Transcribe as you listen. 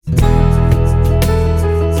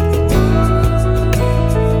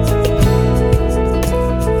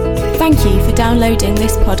for downloading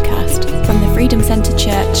this podcast from the Freedom Centre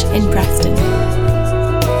Church in Preston.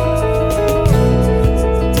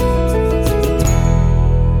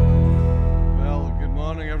 Well, good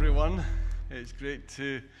morning, everyone. It's great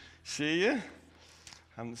to see you. I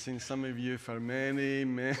haven't seen some of you for many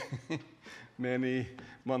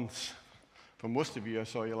months. For most of you, I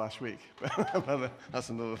saw you last week, but that's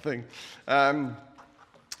another thing.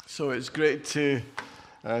 So it's great to,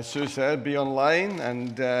 Sue said, be online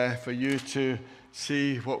and for you to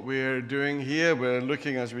see what we're doing here. We're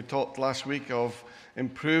looking, as we talked last week, of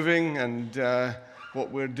improving and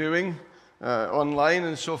what we're doing online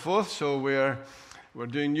and so forth. So we're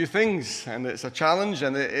doing new things, and it's a challenge,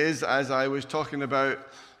 and it is, as I was talking about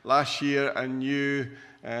last year, a new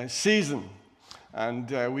season.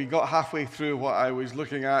 And we got halfway through what I was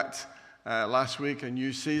looking at last week, a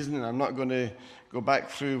new season, and I'm not going to go back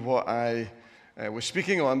through what I was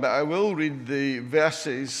speaking on, but I will read the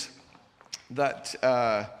verses that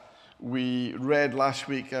we read last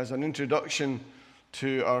week as an introduction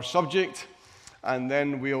to our subject, and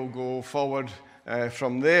then we'll go forward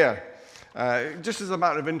from there. Just as a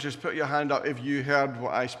matter of interest, put your hand up if you heard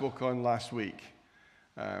what I spoke on last week.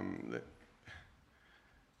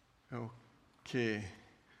 Okay,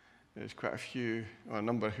 there's quite a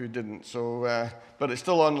number who didn't. So, but it's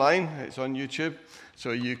still online. It's on YouTube,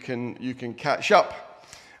 so you can catch up.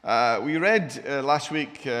 We read last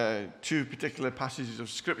week two particular passages of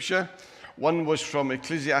Scripture. One was from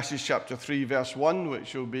Ecclesiastes chapter 3, verse 1,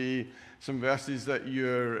 which will be some verses that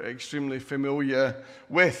you're extremely familiar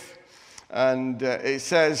with. And it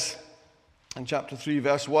says in chapter 3,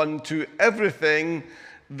 verse 1, "To everything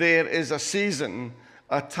there is a season,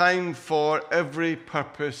 a time for every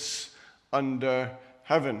purpose under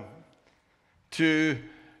heaven." To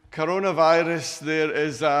coronavirus, there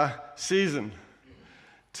is a season.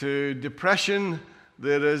 To depression,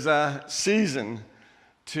 there is a season.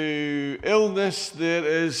 To illness, there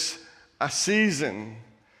is a season.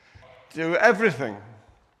 To everything,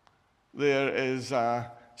 there is a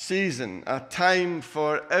season, a time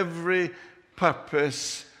for every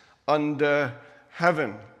purpose under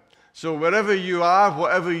heaven. So wherever you are,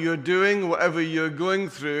 whatever you're doing, whatever you're going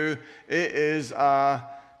through, it is a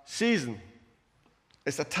season.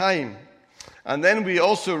 It's a time. And then we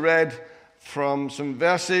also read from some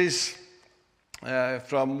verses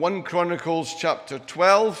from 1 Chronicles chapter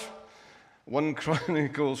 12. 1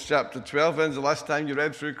 Chronicles chapter 12. When's the last time you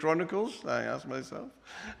read through Chronicles? I asked myself.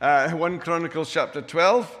 1 Chronicles chapter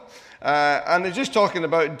 12. And it's just talking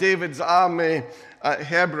about David's army at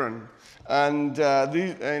Hebron. And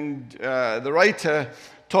the writer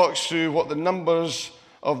talks through what the numbers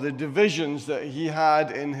of the divisions that he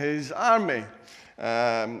had in his army.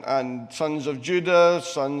 And sons of Judah,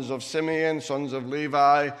 sons of Simeon, sons of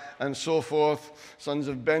Levi, and so forth, sons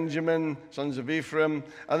of Benjamin, sons of Ephraim.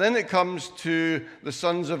 And then it comes to the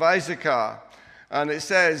sons of Issachar. And it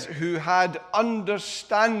says, who had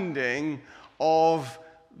understanding of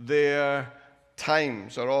their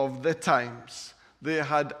times, or of the times. They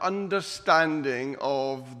had understanding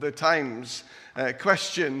of the times.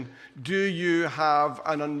 Question, do you have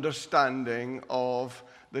an understanding of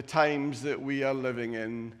the times that we are living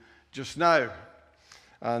in just now?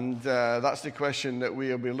 And that's the question that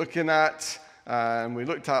we'll be looking at. And we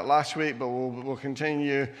looked at last week, but we'll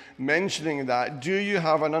continue mentioning that. Do you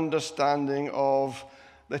have an understanding of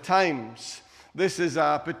the times? This is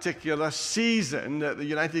a particular season that the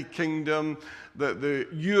United Kingdom, that the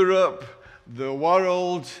Europe, the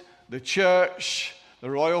world, the church, the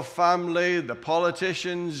royal family, the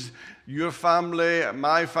politicians, your family,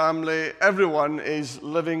 my family, everyone is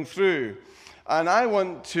living through. And I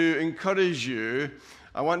want to encourage you,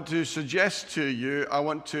 I want to suggest to you, I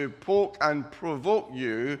want to poke and provoke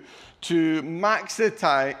you to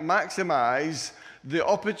maximize the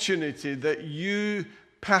opportunity that you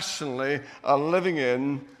personally are living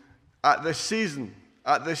in at this season,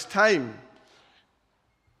 at this time.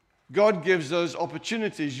 God gives us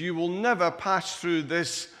opportunities. You will never pass through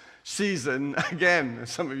this season again.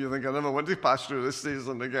 Some of you think, I never want to pass through this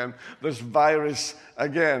season again. This virus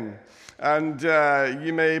again. And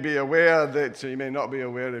you may be aware that, you may not be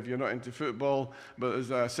aware if you're not into football, but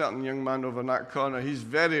there's a certain young man over in that corner. He's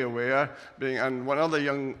very aware, and one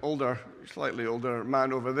other slightly older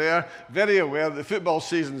man over there, very aware that the football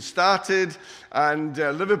season started, and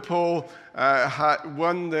Liverpool had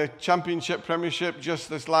won the championship, premiership just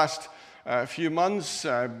this last few months.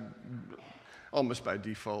 Almost by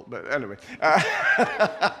default, but anyway.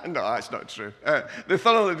 No, that's not true. They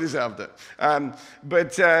thoroughly deserved it.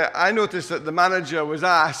 But I noticed that the manager was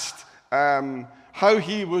asked how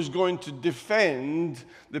he was going to defend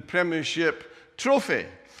the Premiership trophy.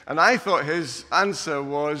 And I thought his answer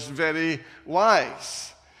was very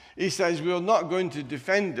wise. He says, we're not going to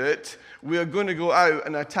defend it. We're going to go out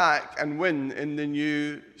and attack and win in the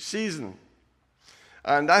new season.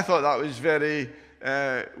 And I thought that was very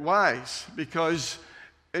wise, because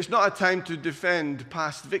it's not a time to defend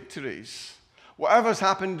past victories. Whatever's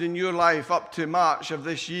happened in your life up to March of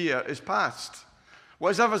this year is past.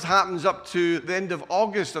 Whatever's happens up to the end of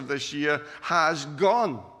August of this year has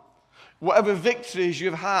gone. Whatever victories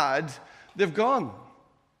you've had, they've gone.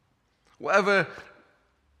 Whatever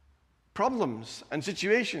problems and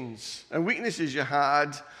situations and weaknesses you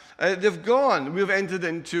had, they've gone. We've entered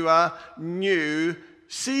into a new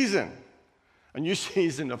season. A new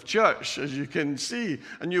season of church, as you can see.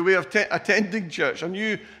 A new way of attending church. A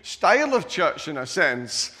new style of church, in a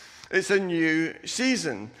sense. It's a new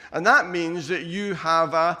season. And that means that you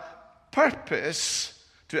have a purpose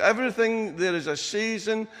to everything. There is a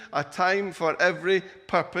season, a time for every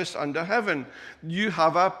purpose under heaven. You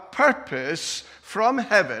have a purpose from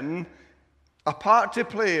heaven, a part to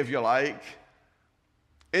play, if you like,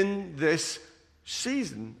 in this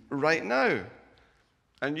season right now.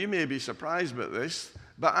 And you may be surprised by this,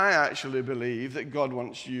 but I actually believe that God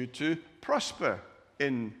wants you to prosper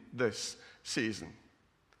in this season.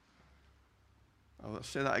 Let's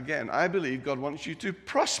say that again. I believe God wants you to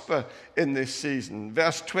prosper in this season.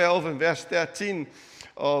 Verse 12 and verse 13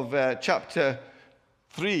 of chapter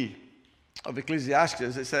 3 of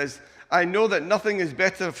Ecclesiastes, it says, I know that nothing is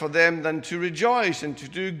better for them than to rejoice and to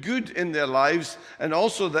do good in their lives, and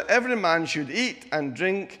also that every man should eat and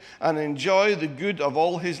drink and enjoy the good of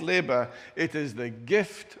all his labor. It is the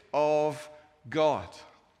gift of God.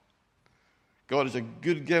 God is a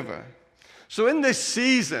good giver. So in this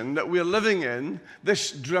season that we're living in,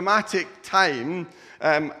 this dramatic time,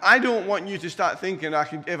 I don't want you to start thinking,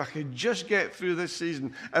 if I could just get through this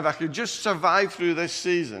season, if I could just survive through this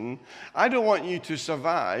season. I don't want you to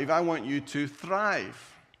survive. I want you to thrive.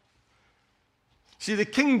 See, the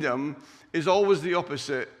kingdom is always the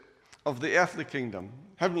opposite of the earthly kingdom.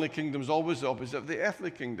 Heavenly kingdom is always the opposite of the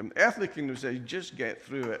earthly kingdom. Earthly kingdom says, just get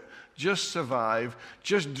through it. Just survive.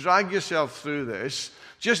 Just drag yourself through this.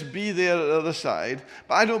 Just be there at the other side.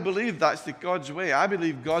 But I don't believe that's God's way. I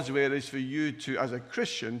believe God's way is for you to, as a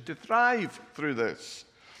Christian, to thrive through this.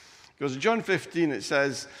 Because in John 15, it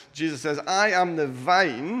says, Jesus says, I am the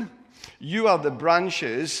vine, you are the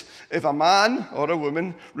branches. If a man or a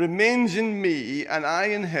woman remains in me and I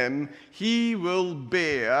in him, he will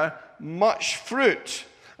bear much fruit.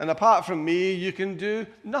 And apart from me, you can do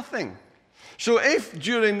nothing. So if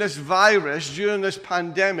during this virus, during this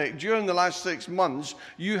pandemic, during the last 6 months,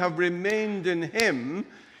 you have remained in him,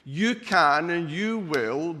 you can and you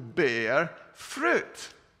will bear fruit.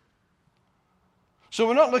 So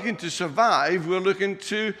we're not looking to survive, we're looking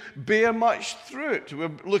to bear much fruit. We're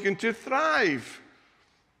looking to thrive.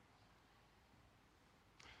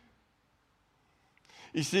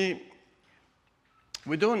 You see,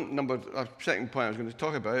 second point I was going to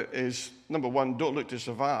talk about is, number one, don't look to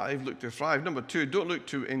survive, look to thrive. Number two, don't look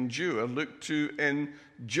to endure, look to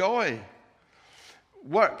enjoy.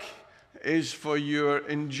 Work is for your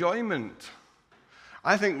enjoyment.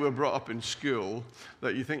 I think we're brought up in school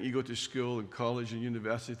that you think you go to school and college and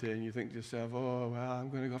university and you think to yourself, oh, well, I'm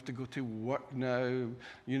going to have to go to work now.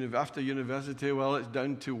 After university, well, it's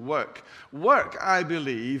down to work. Work, I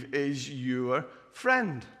believe, is your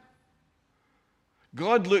friend.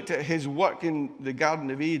 God looked at his work in the Garden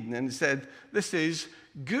of Eden and said, this is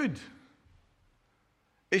good.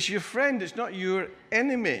 It's your friend, it's not your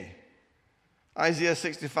enemy. Isaiah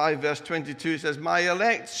 65 verse 22 says, my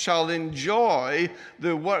elect shall enjoy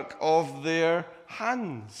the work of their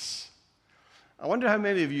hands. I wonder how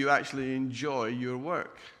many of you actually enjoy your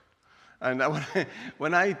work. And we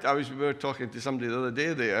were talking to somebody the other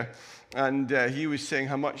day there, and he was saying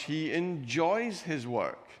how much he enjoys his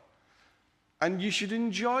work. And you should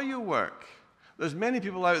enjoy your work. There's many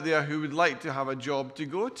people out there who would like to have a job to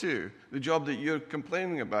go to. The job that you're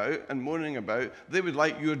complaining about and moaning about, they would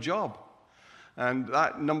like your job. And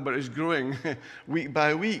that number is growing week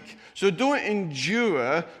by week. So don't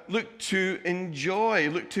endure, look to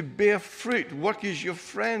enjoy, look to bear fruit. Work is your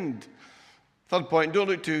friend. Third point, don't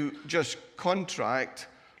look to just contract,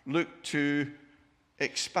 look to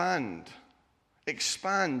expand.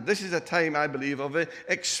 Expand. This is a time, I believe, of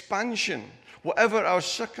expansion. Whatever our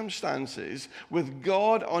circumstances, with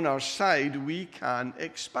God on our side, we can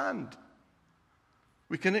expand.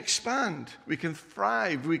 We can expand. We can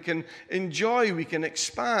thrive. We can enjoy. We can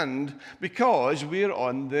expand because we're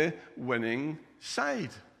on the winning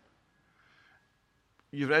side.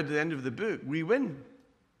 You read the end of the book. We win.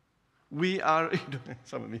 We are,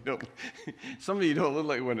 some of you don't look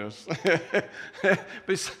like winners.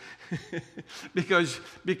 But because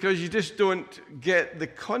you just don't get the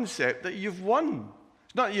concept that you've won.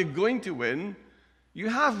 It's not you're going to win, you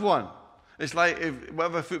have won. It's like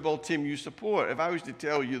whatever football team you support, if I was to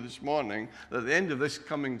tell you this morning that at the end of this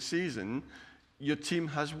coming season, your team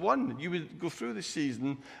has won, you would go through the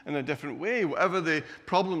season in a different way. Whatever the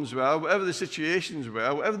problems were, whatever the situations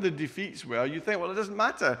were, whatever the defeats were, you think, well, it doesn't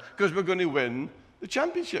matter because we're going to win the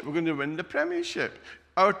championship. We're going to win the premiership.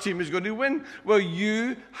 Our team is going to win. Well,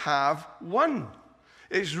 you have won.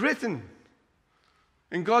 It's written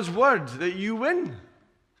in God's word that you win.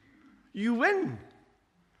 You win.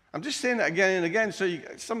 I'm just saying it again and again so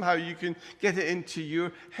somehow you can get it into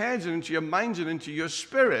your heads and into your minds and into your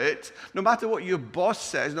spirit. No matter what your boss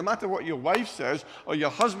says, no matter what your wife says, or your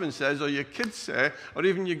husband says, or your kids say, or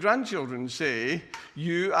even your grandchildren say,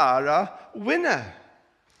 you are a winner.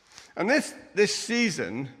 And this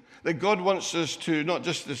season that God wants us to, not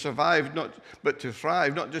just to survive, but to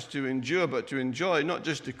thrive, not just to endure, but to enjoy, not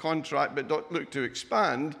just to contract, but look to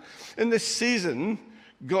expand. In this season,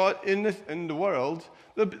 God, in the world,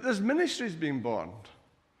 there's ministries being born.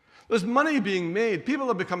 There's money being made.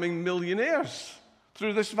 People are becoming millionaires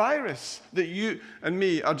through this virus that you and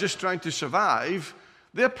me are just trying to survive.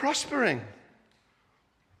 They're prospering.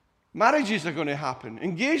 Marriages are going to happen.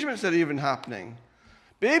 Engagements are even happening.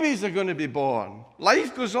 Babies are going to be born.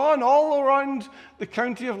 Life goes on all around the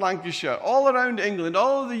county of Lancashire, all around England,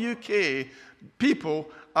 all of the UK. People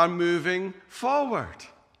are moving forward.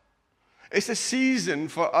 It's a season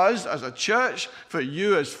for us as a church, for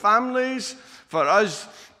you as families, for us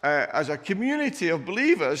as a community of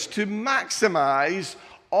believers to maximize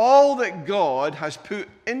all that God has put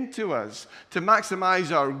into us, to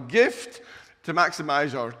maximize our gift, to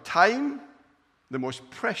maximize our time. The most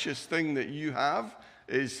precious thing that you have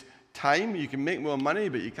is time. You can make more money,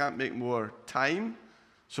 but you can't make more time.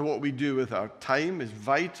 So what we do with our time is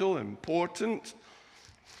vital, important.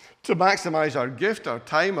 To maximize our gift, our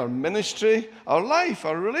time, our ministry, our life,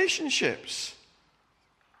 our relationships.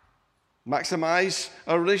 Maximize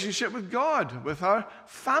our relationship with God, with our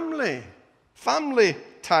family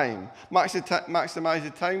time. Maximize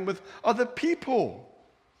the time with other people.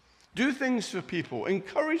 Do things for people,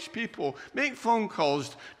 encourage people, make phone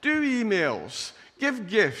calls, do emails, give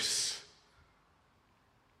gifts.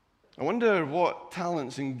 I wonder what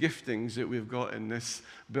talents and giftings that we've got in this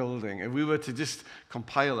building. If we were to just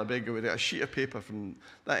compile a sheet of paper from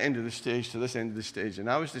that end of the stage to this end of the stage, and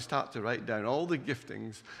I was to start to write down all the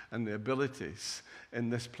giftings and the abilities in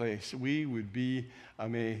this place, we would be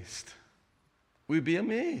amazed. We'd be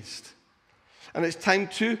amazed. And it's time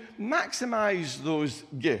to maximize those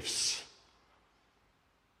gifts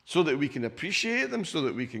so that we can appreciate them, so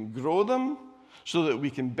that we can grow them, so that we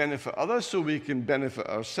can benefit others, so we can benefit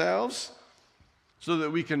ourselves, so that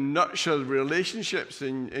we can nurture relationships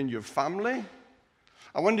in your family.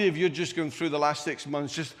 I wonder if you're just going through the last 6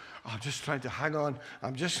 months, I'm just trying to hang on.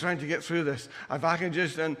 I'm just trying to get through this. If I can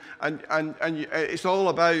just, and it's all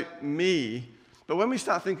about me. But when we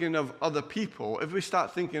start thinking of other people, if we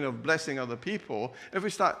start thinking of blessing other people, if we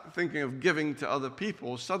start thinking of giving to other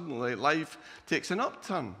people, suddenly life takes an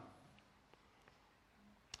upturn.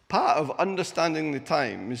 Part of understanding the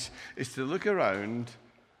times is to look around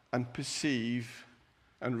and perceive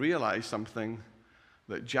and realize something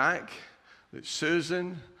that Jack, that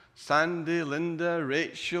Susan, Sandy, Linda,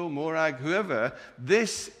 Rachel, Morag, whoever,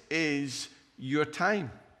 this is your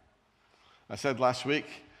time. I said last week,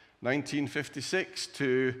 1956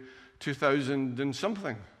 to 2000 and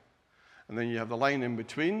something. And then you have the line in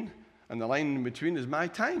between, and the line in between is my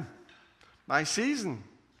time, my season.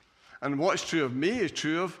 And what's true of me is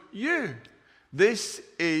true of you. This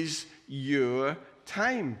is your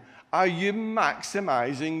time. Are you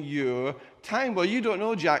maximizing your time? Well, you don't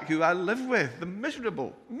know, Jack, who I live with. They're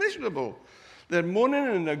miserable. They're moaning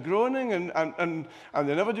and they're groaning and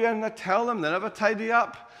they never do anything I tell them. They never tidy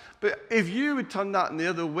up. But if you would turn that in the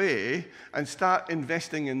other way and start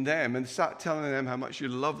investing in them and start telling them how much you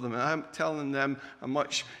love them and telling them how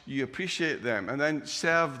much you appreciate them and then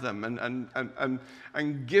serve them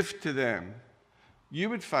and give to them, you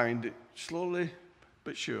would find that slowly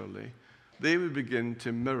but surely they would begin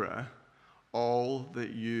to mirror all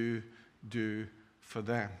that you do for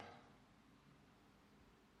them.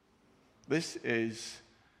 This is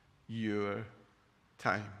your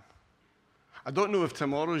time. I don't know if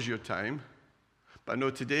tomorrow's your time, but I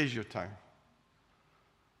know today's your time.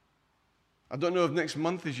 I don't know if next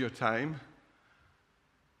month is your time,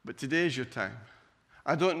 but today's your time.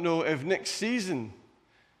 I don't know if next season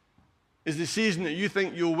is the season that you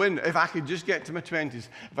think you'll win. If I could just get to my 20s,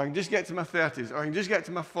 if I can just get to my 30s, or I can just get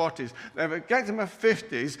to my 40s, if I get to my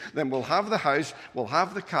 50s, then we'll have the house, we'll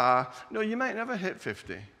have the car. No, you might never hit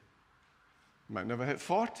 50. You might never hit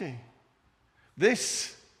 40.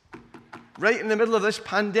 This, right in the middle of this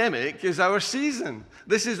pandemic, is our season.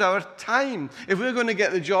 This is our time. If we're going to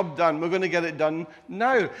get the job done, we're going to get it done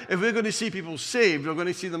now. If we're going to see people saved, we're going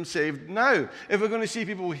to see them saved now. If we're going to see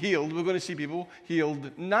people healed, we're going to see people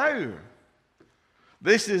healed now.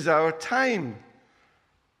 This is our time.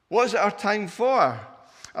 What is it our time for?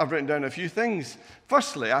 I've written down a few things.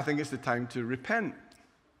 Firstly, I think it's the time to repent.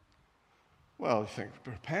 Well, you think,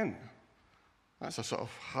 repent? That's a sort of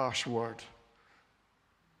harsh word.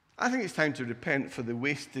 I think it's time to repent for the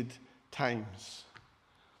wasted times,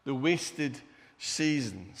 the wasted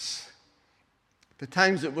seasons, the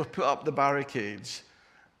times that we've put up the barricades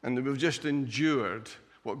and that we've just endured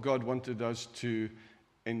what God wanted us to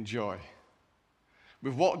enjoy.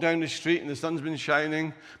 We've walked down the street and the sun's been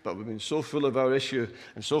shining, but we've been so full of our issue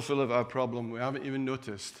and so full of our problem, we haven't even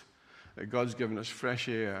noticed that God's given us fresh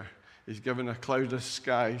air. He's given a cloudless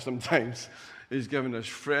sky sometimes. He's given us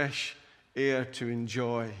fresh air to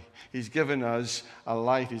enjoy. He's given us a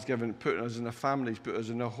life. He's put us in a family. He's put us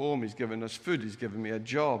in a home. He's given us food. He's given me a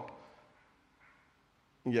job.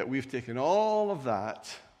 And yet we've taken all of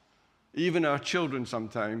that, even our children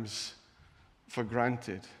sometimes, for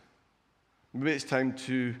granted. Maybe it's time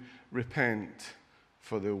to repent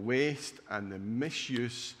for the waste and the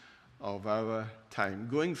misuse of our time.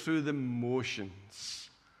 Going through the motions.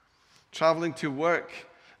 Traveling to work,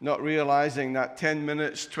 not realizing that 10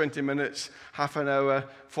 minutes, 20 minutes, half an hour,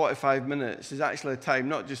 45 minutes is actually a time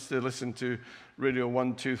not just to listen to Radio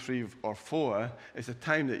 1, 2, 3, or 4. It's a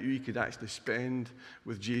time that we could actually spend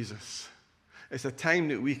with Jesus. It's a time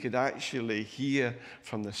that we could actually hear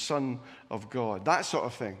from the Son of God. That sort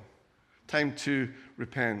of thing. Time to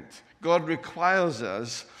repent. God requires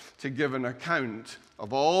us to give an account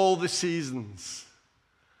of all the seasons.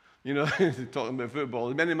 You know, talking about football,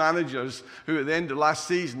 there are many managers who at the end of last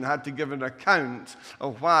season had to give an account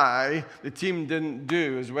of why the team didn't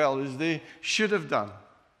do as well as they should have done.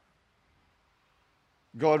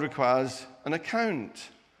 God requires an account.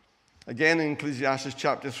 Again, in Ecclesiastes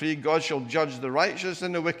chapter 3, God shall judge the righteous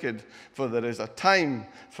and the wicked, for there is a time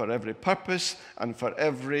for every purpose and for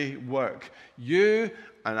every work. You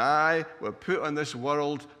and I were put on this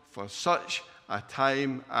world for such a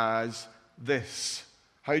time as this.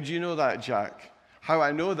 How do you know that, Jack? How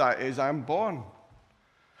I know that is I'm born.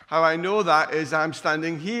 How I know that is I'm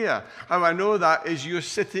standing here. How I know that is you're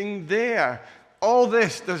sitting there. All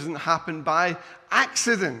this doesn't happen by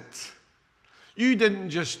accident. You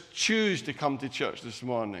didn't just choose to come to church this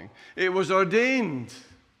morning. It was ordained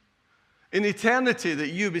in eternity that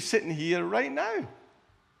you be sitting here right now.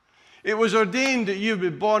 It was ordained that you be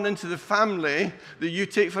born into the family that you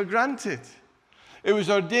take for granted. It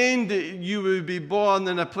was ordained that you would be born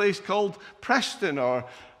in a place called Preston, or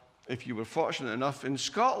if you were fortunate enough, in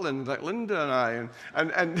Scotland, like Linda and I.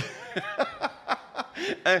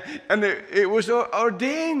 And it was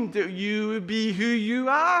ordained that you would be who you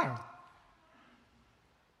are.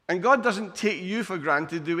 And God doesn't take you for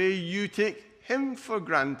granted the way you take Him for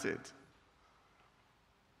granted.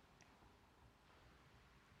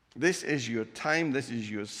 This is your time, this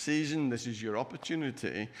is your season, this is your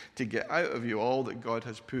opportunity to get out of you all that God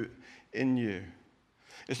has put in you.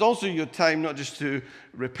 It's also your time not just to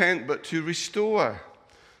repent, but to restore.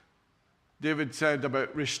 David said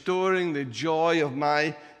about restoring the joy of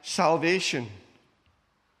my salvation.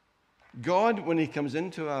 God, when He comes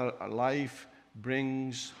into our life,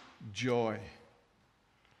 brings joy.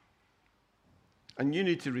 And you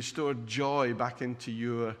need to restore joy back into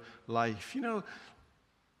your life. You know,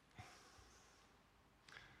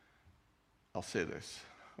 I'll say this.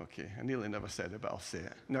 Okay, I nearly never said it, but I'll say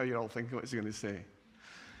it. Now you're all thinking, what's he going to say?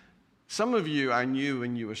 Some of you I knew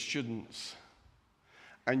when you were students,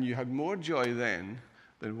 and you had more joy then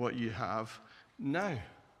than what you have now.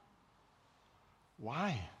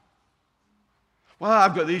 Why? Well,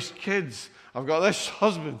 I've got these kids, I've got this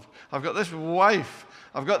husband, I've got this wife,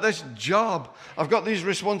 I've got this job, I've got these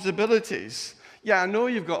responsibilities. Yeah, I know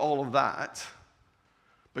you've got all of that,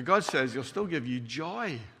 but God says He'll still give you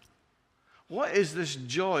joy. What is this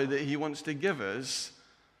joy that He wants to give us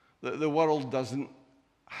that the world doesn't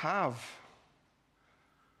have?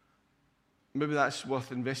 Maybe that's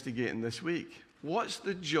worth investigating this week. What's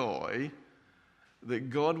the joy that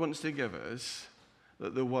God wants to give us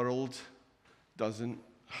that the world doesn't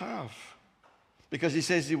have? Because He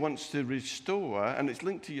says He wants to restore, and it's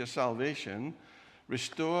linked to your salvation,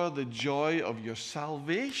 restore the joy of your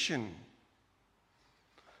salvation.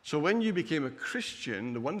 So when you became a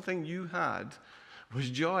Christian, the one thing you had was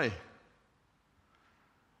joy.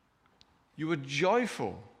 You were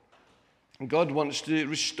joyful. And God wants to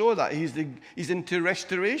restore that. He's into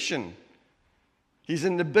restoration. He's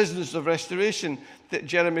in the business of restoration.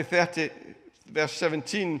 Jeremiah 30, verse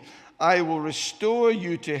 17, I will restore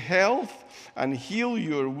you to health and heal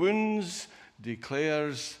your wounds,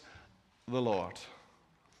 declares the Lord.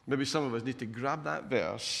 Maybe some of us need to grab that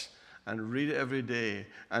verse and read it every day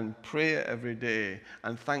and pray it every day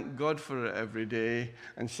and thank God for it every day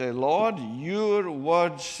and say, Lord, your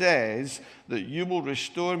word says that you will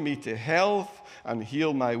restore me to health and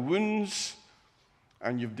heal my wounds,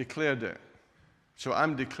 and you've declared it. So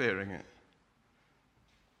I'm declaring it.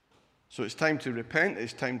 So it's time to repent.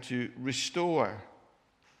 It's time to restore.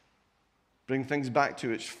 Bring things back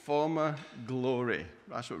to its former glory.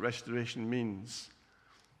 That's what restoration means.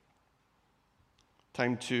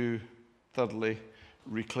 Time to, thirdly,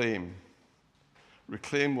 reclaim.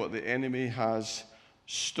 Reclaim what the enemy has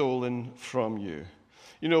stolen from you.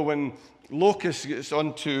 You know, when locust gets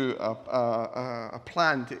onto a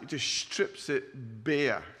plant, it just strips it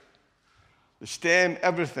bare. The stem,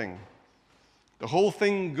 everything. The whole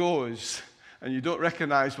thing goes, and you don't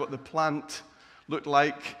recognize what the plant looked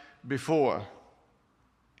like before.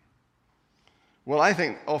 Well, I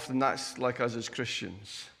think often that's like us as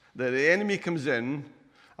Christians. That the enemy comes in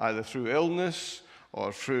either through illness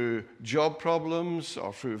or through job problems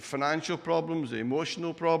or through financial problems,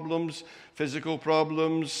 emotional problems, physical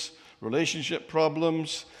problems, relationship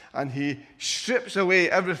problems, and he strips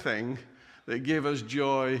away everything that gave us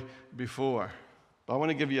joy before. But I want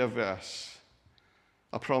to give you a verse,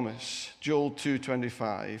 a promise. Joel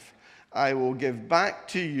 2:25. I will give back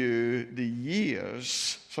to you the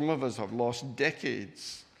years, some of us have lost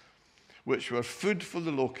decades, which were food for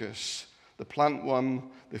the locusts, the plant worm,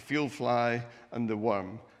 the field fly, and the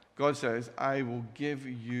worm. God says, I will give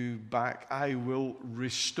you back. I will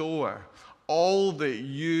restore all that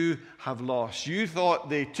you have lost. You thought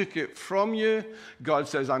they took it from you. God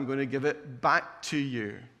says, I'm going to give it back to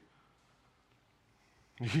you.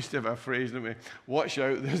 We used to have a phrase, didn't we? Watch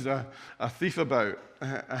out, there's a thief about.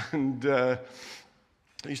 And it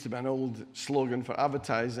used to be an old slogan for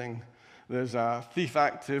advertising. There's a thief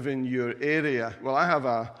active in your area. Well, I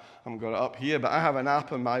haven't got it up here, but I have an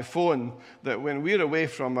app on my phone that when we're away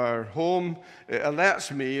from our home, it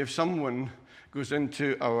alerts me if someone goes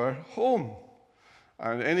into our home.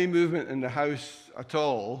 And any movement in the house at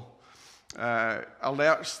all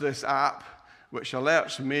alerts this app, which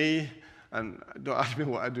alerts me. And don't ask me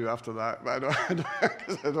what I do after that, but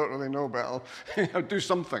because I don't really know, but I'll do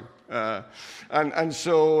something.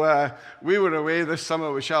 So we were away this summer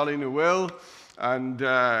with Charlene and Will, and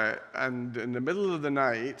in the middle of the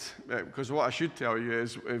night, because what I should tell you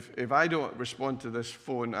is if I don't respond to this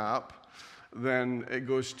phone app, then it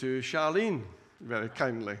goes to Charlene very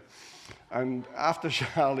kindly. And after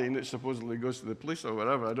Charlene, it supposedly goes to the police or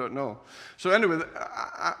whatever, I don't know. So anyway,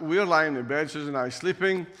 we're lying in bed, Susan and I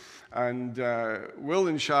sleeping, and Will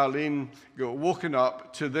and Charlene got woken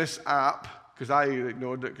up to this app, because I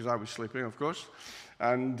ignored it because I was sleeping, of course.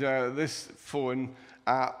 And this phone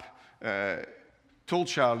app told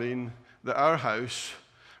Charlene that our house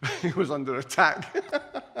was under attack.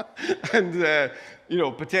 And,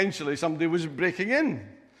 potentially somebody was breaking in.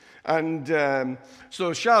 And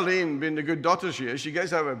so Charlene, being the good daughter she is, she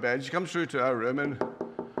gets out of bed, she comes through to our room,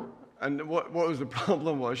 and what was the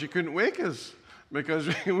problem was she couldn't wake us. Because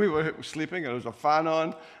we were sleeping and there was a fan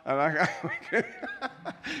on, and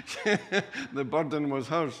the burden was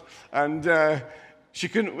hers. And she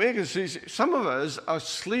couldn't wake us. Some of us are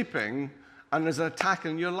sleeping, and there's an attack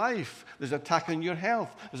in your life. There's an attack in your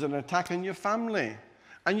health. There's an attack in your family.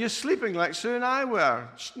 And you're sleeping like Sue and I were,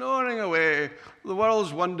 snoring away. The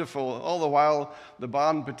world's wonderful. All the while, the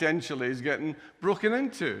barn potentially is getting broken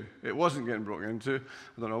into. It wasn't getting broken into.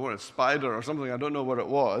 I don't know what, a spider or something. I don't know what it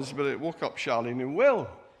was, but it woke up Charlene and Will.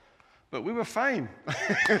 But we were fine.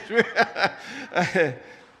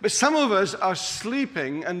 But some of us are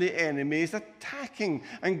sleeping and the enemy is attacking.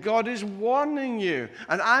 And God is warning you.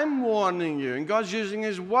 And I'm warning you. And God's using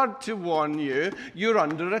his word to warn you. You're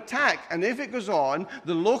under attack. And if it goes on,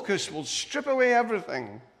 the locust will strip away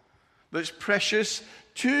everything that's precious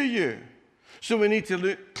to you. So we need to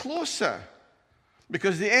look closer.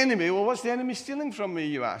 Because the enemy, well, what's the enemy stealing from me,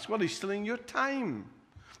 you ask? Well, he's stealing your time.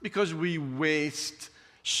 Because we waste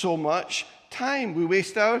so much time. We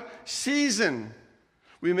waste our season.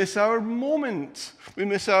 We miss our moment. We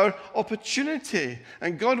miss our opportunity.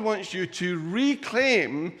 And God wants you to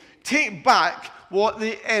reclaim, take back what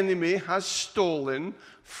the enemy has stolen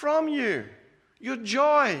from you. Your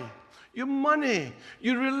joy, your money,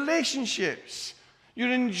 your relationships, your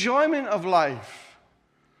enjoyment of life.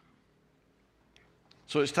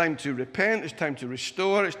 So it's time to repent, it's time to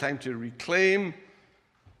restore, it's time to reclaim,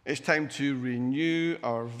 it's time to renew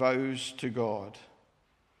our vows to God.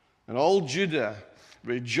 And all Judah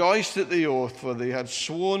rejoiced at the oath, for they had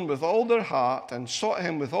sworn with all their heart and sought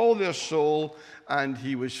him with all their soul, and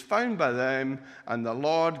he was found by them, and the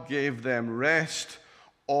Lord gave them rest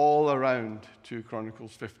all around. 2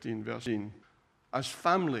 Chronicles 15, verse 15. As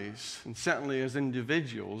families, and certainly as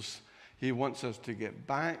individuals, he wants us to get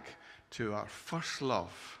back to our first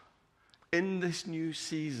love in this new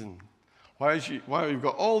season. While you've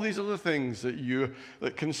got all these other things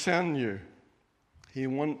that concern you, he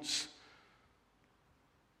wants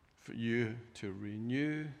for you to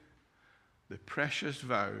renew the precious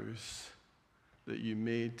vows that you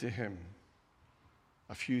made to him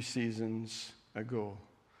a few seasons ago.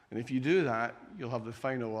 And if you do that, you'll have the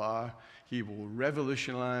final hour. He will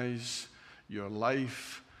revolutionize your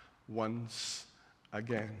life once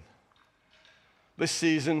again. This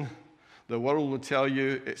season, the world will tell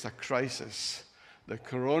you it's a crisis. The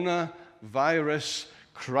coronavirus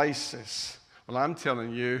crisis. Well, I'm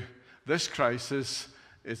telling you, this crisis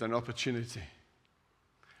is an opportunity.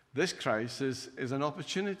 This crisis is an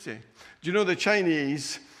opportunity. Do you know the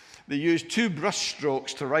Chinese, they use 2 brush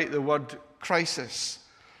strokes to write the word crisis.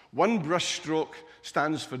 One brush stroke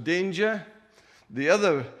stands for danger. The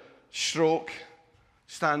other stroke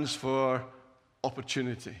stands for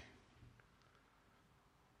opportunity.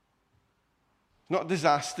 Not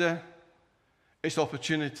disaster, it's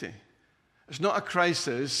opportunity. It's not a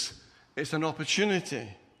crisis, it's an opportunity.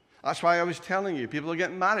 That's why I was telling you, people are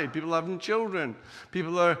getting married, people are having children,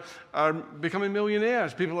 people are becoming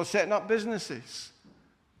millionaires, people are setting up businesses.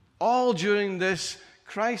 All during this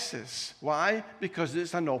crisis. Why? Because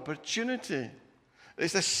it's an opportunity.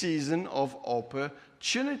 It's a season of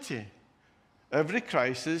opportunity. Every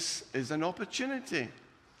crisis is an opportunity.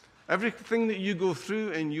 Everything that you go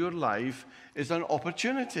through in your life is an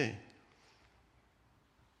opportunity.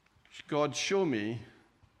 God, show me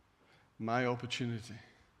my opportunity.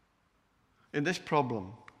 In this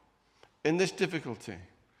problem, in this difficulty,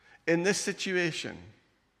 in this situation,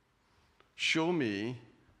 show me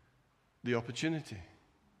the opportunity.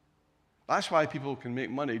 That's why people can make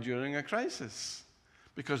money during a crisis,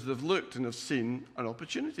 because they've looked and have seen an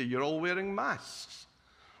opportunity. You're all wearing masks.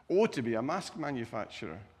 Oh, to be a mask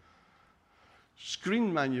manufacturer,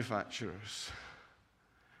 screen manufacturers,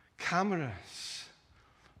 cameras.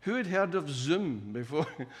 Who had heard of Zoom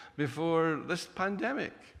before this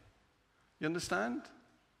pandemic? You understand?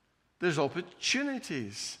 There's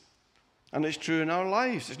opportunities. And it's true in our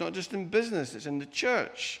lives. It's not just in business. It's in the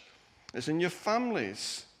church. It's in your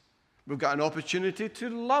families. We've got an opportunity to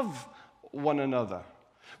love one another.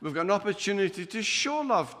 We've got an opportunity to show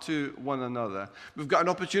love to one another. We've got an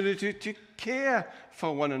opportunity to care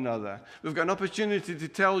for one another. We've got an opportunity to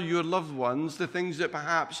tell your loved ones the things that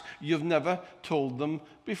perhaps you've never told them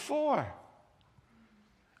before.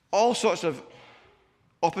 All sorts of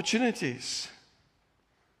opportunities.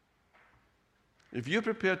 If you're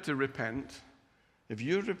prepared to repent, if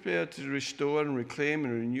you're prepared to restore and reclaim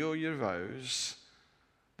and renew your vows,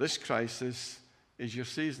 this crisis is your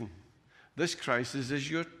season. This crisis is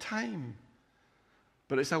your time.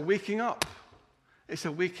 But it's a waking up. It's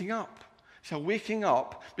a waking up. It's a waking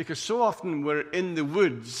up because so often we're in the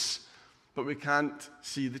woods, but we can't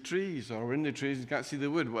see the trees, or we're in the trees and can't see the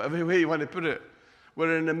wood, whatever way you want to put it.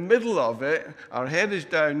 We're in the middle of it, our head is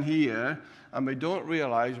down here, and we don't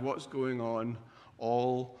realize what's going on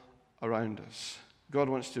all around us. God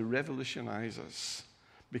wants to revolutionize us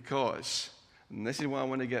because, and this is what I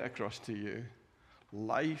want to get across to you,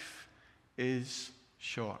 life is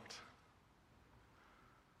short.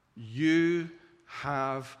 You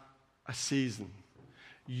have a season.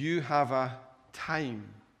 You have a time.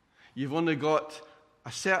 You've only got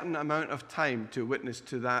a certain amount of time to witness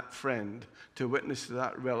to that friend, to witness to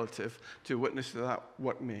that relative, to witness to that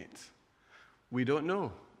workmate. We don't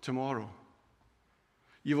know tomorrow.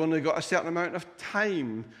 You've only got a certain amount of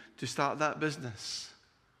time to start that business.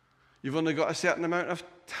 You've only got a certain amount of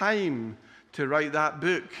time to write that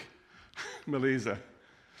book, Melissa.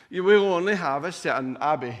 You will only have a certain,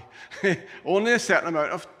 Abby, only a certain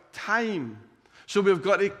amount of time. So we've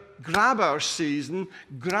got to grab our season,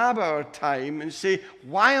 grab our time, and say,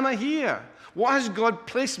 why am I here? What has God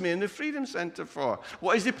placed me in the Freedom Centre for?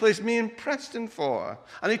 What has He placed me in Preston for?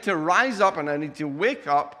 I need to rise up and I need to wake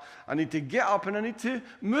up. I need to get up and I need to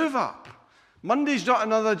move up. Monday's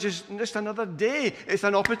not just another day. It's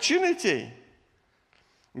an opportunity.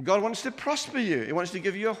 And God wants to prosper you. He wants to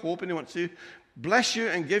give you a hope, and He wants to bless you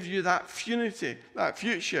and give you that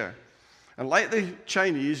future. And like the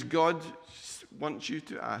Chinese, God wants you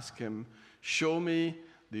to ask him, show me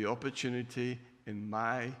the opportunity in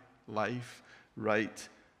my life right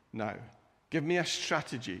now. Give me a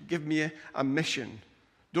strategy. Give me a mission.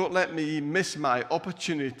 Don't let me miss my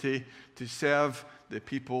opportunity to serve the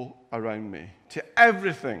people around me. To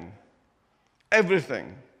everything.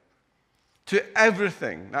 Everything. To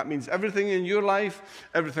everything. That means everything in your life,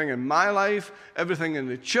 everything in my life, everything in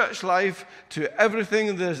the church life, to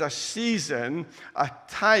everything. There's a season, a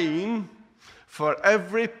time for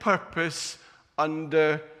every purpose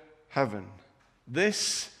under heaven.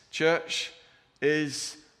 This, church,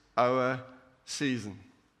 is our season.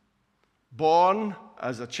 Born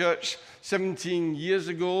as a church 17 years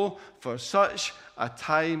ago for such a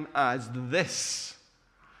time as this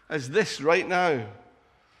right now.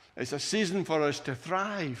 It's a season for us to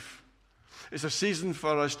thrive. It's a season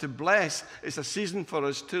for us to bless. It's a season for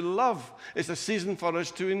us to love. It's a season for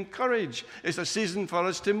us to encourage. It's a season for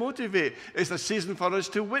us to motivate. It's a season for us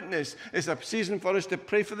to witness. It's a season for us to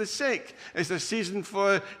pray for the sick. It's a season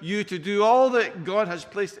for you to do all that God has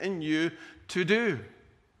placed in you to do.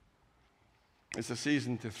 It's a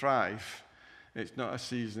season to thrive. It's not a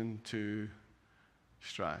season to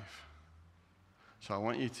strive. So I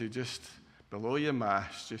want you to just, below your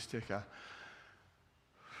mask, just take a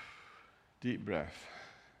deep breath.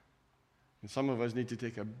 And some of us need to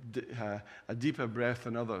take a deeper breath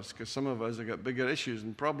than others, because some of us have got bigger issues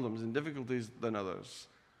and problems and difficulties than others.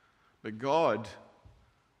 But God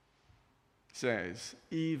says,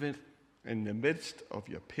 even in the midst of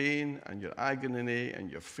your pain and your agony and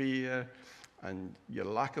your fear and your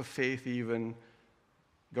lack of faith even,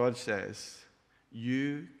 God says,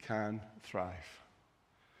 you can thrive.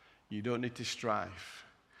 You don't need to strive.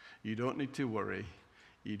 You don't need to worry.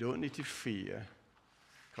 You don't need to fear.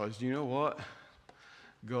 Because you know what?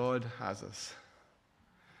 God has us.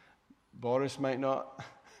 Boris might not.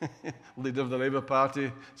 Leader of the Labour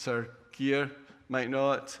Party, Sir Keir, might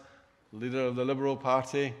not. Leader of the Liberal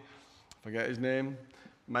Party, forget his name,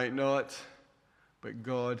 might not. But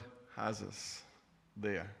God has us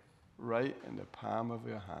there, right in the palm of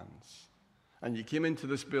your hands. And you came into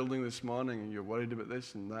this building this morning and you're worried about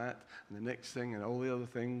this and that and the next thing and all the other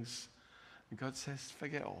things. And God says,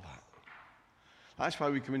 forget all that. That's why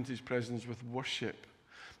we come into his presence with worship,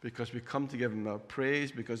 because we come to give him our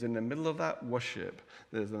praise, because in the middle of that worship,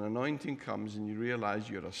 there's an anointing comes and you realize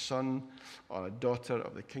you're a son or a daughter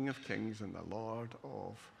of the King of Kings and the Lord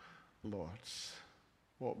of Lords.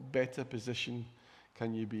 What better position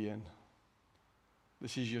can you be in?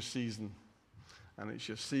 This is your season. And it's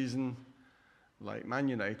your season, like Man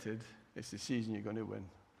United, it's the season you're going to win.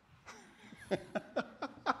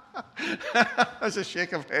 There's a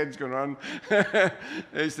shake of heads going on.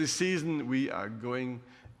 It's the season we are going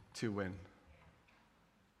to win,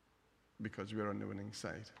 because we're on the winning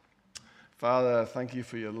side. Father, thank you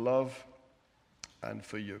for your love and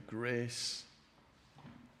for your grace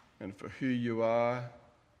and for who you are,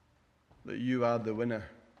 that you are the winner.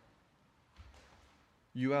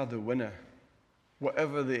 You are the winner.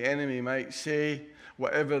 Whatever the enemy might say,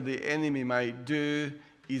 whatever the enemy might do,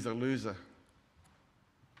 he's a loser.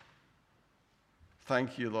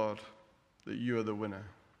 Thank you, Lord, that you are the winner,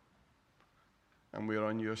 and we're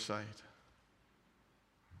on your side.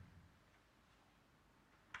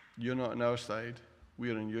 You're not on our side,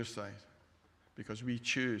 we're on your side, because we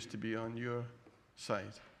choose to be on your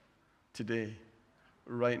side today,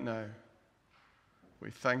 right now.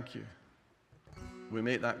 We thank you. We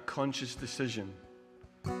make that conscious decision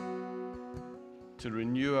to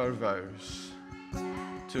renew our vows,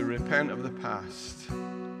 to repent of the past.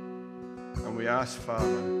 And we ask,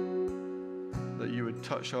 Father, that you would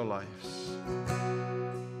touch our lives.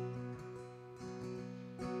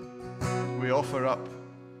 We offer up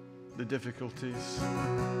the difficulties.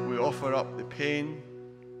 We offer up the pain.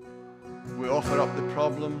 We offer up the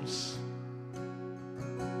problems.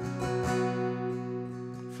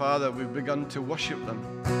 Father, we've begun to worship them.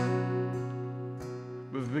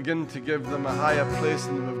 We've begun to give them a higher place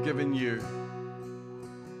than we've given you.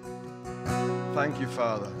 Thank you,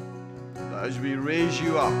 Father, that as we raise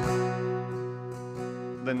you up,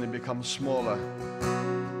 then they become smaller.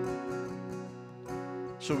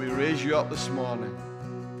 So we raise you up this morning.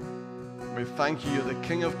 We thank you, you're the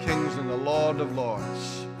King of Kings and the Lord of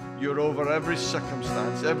Lords. You're over every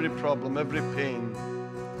circumstance, every problem, every pain.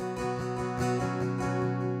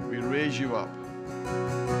 We raise you up.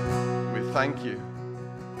 We thank you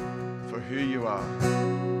for who you are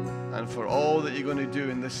and for all that you're going to do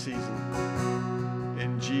in this season.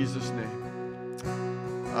 In Jesus' name.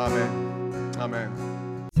 Amen. Amen.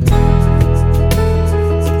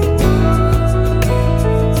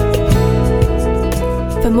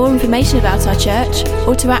 For more information about our church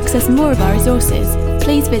or to access more of our resources,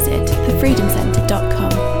 please visit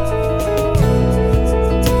thefreedomcentre.com.